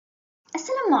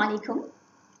Assalamu alaikum.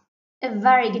 A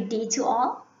very good day to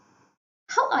all.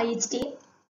 How are you today?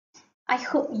 I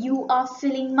hope you are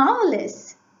feeling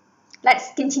marvelous.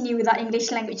 Let's continue with our English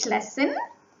language lesson.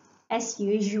 As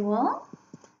usual,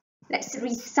 let's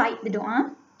recite the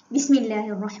dua.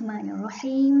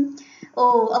 Bismillahirrahmanirrahim.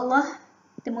 Oh Allah,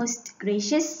 the most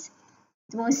gracious,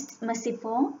 the most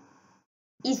merciful,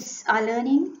 is our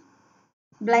learning.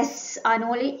 Bless our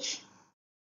knowledge.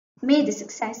 May the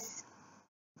success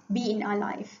be in our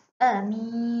life.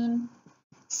 Ameen.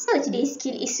 So today's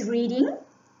skill is reading.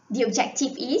 The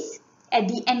objective is, at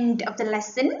the end of the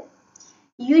lesson,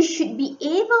 you should be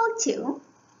able to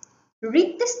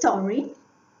read the story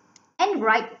and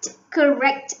write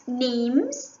correct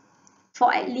names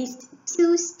for at least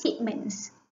 2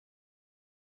 statements.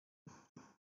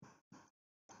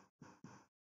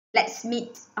 Let's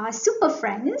meet our super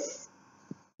friends.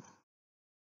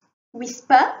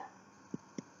 Whisper,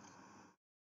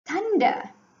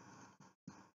 Thunder,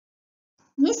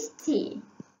 Misty,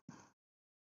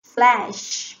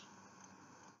 Flash.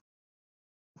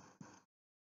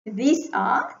 These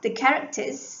are the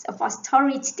characters of our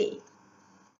story today.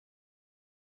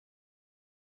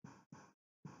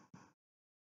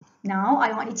 Now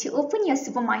I want you to open your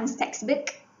Superminds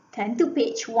textbook, turn to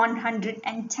page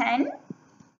 110,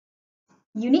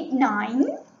 Unit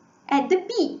 9, At the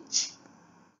Beach.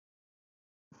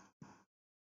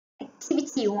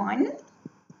 Activity 1.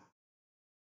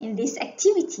 In this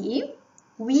activity,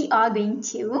 we are going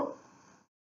to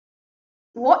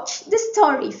watch the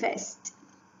story first.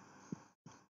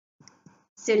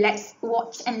 So let's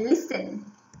watch and listen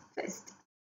first.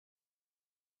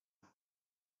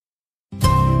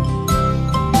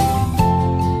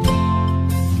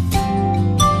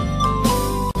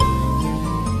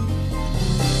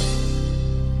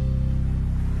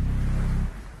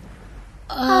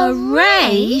 A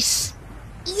race?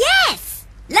 Yes!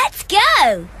 Let's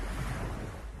go!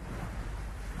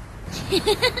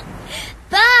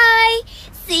 Bye!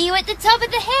 See you at the top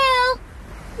of the hill!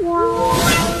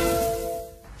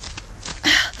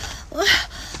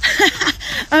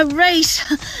 A race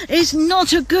is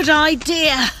not a good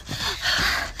idea.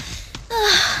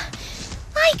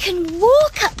 I can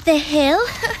walk up the hill,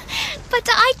 but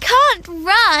I can't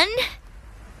run.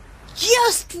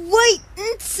 Just wait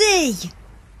and see.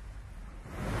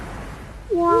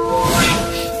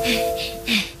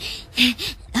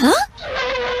 Huh?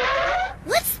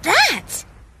 What's that?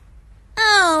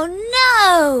 Oh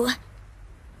no!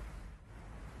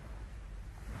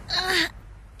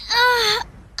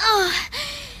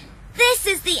 This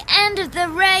is the end of the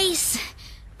race.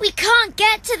 We can't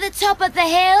get to the top of the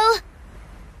hill.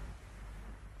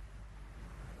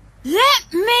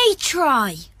 Let me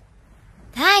try.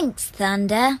 Thanks,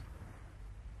 Thunder.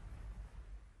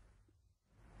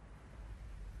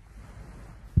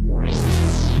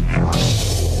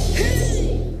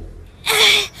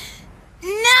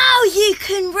 Now you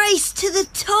can race to the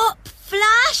top,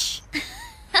 Flash.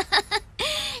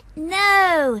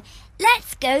 No,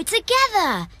 let's go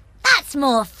together. That's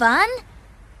more fun.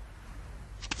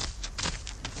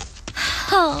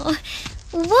 Oh,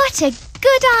 what a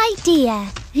good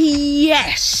idea.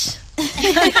 Yes.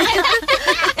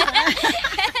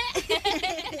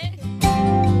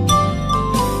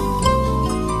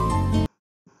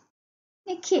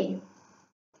 Okay,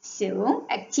 so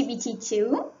activity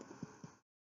 2.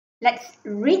 Let's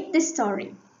read the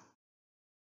story.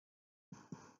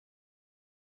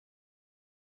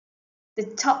 The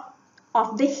top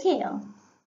of the hill.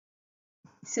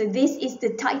 So this is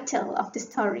the title of the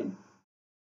story.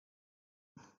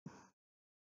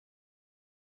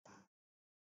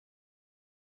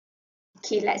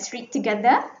 Okay, let's read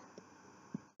together.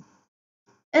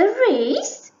 A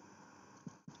race?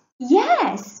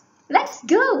 Yes, let's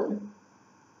go.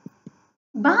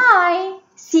 Bye.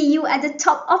 See you at the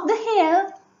top of the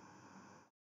hill.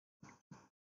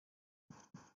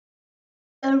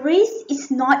 A race is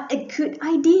not a good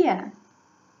idea.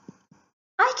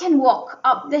 I can walk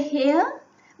up the hill,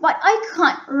 but I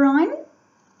can't run.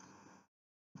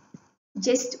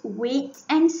 Just wait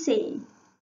and see.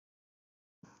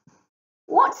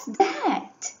 What's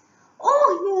that?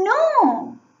 Oh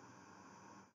no!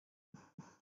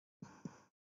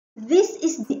 This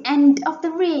is the end of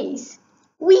the race.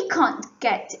 We can't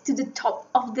get to the top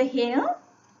of the hill.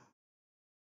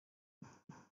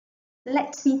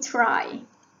 Let me try.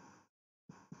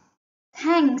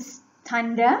 Thanks,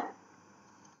 Thunder.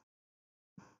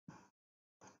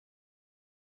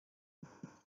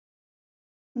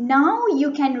 Now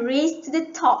you can race to the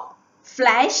top,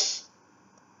 Flash.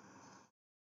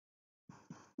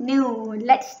 No,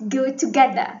 let's go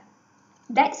together.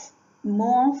 That's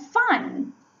more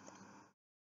fun.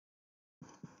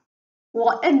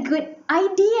 What a good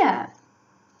idea!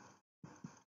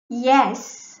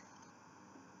 Yes.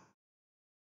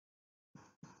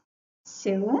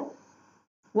 So,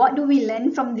 what do we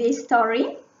learn from this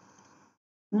story?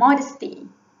 Modesty.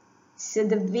 So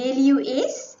the value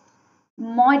is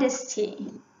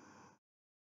modesty.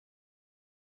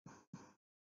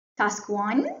 Task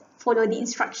 1. Follow the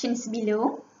instructions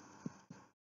below.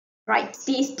 Write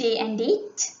today's day and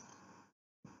date.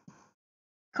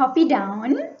 Copy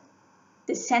down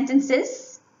the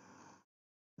sentences.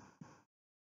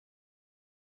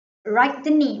 Write the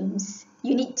names.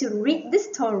 You need to read the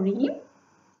story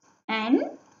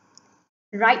and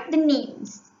write the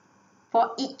names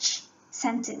for each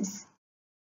sentence.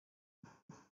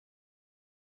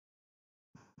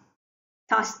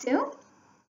 Task 2.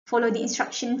 Follow the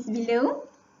instructions below.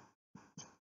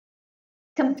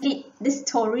 Complete the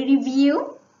story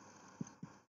review.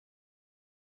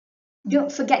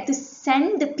 Don't forget to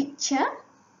send the picture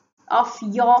of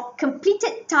your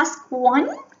completed task 1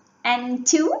 and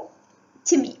 2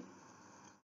 to me.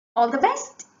 All the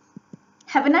best.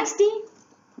 Have a nice day.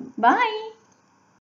 Bye.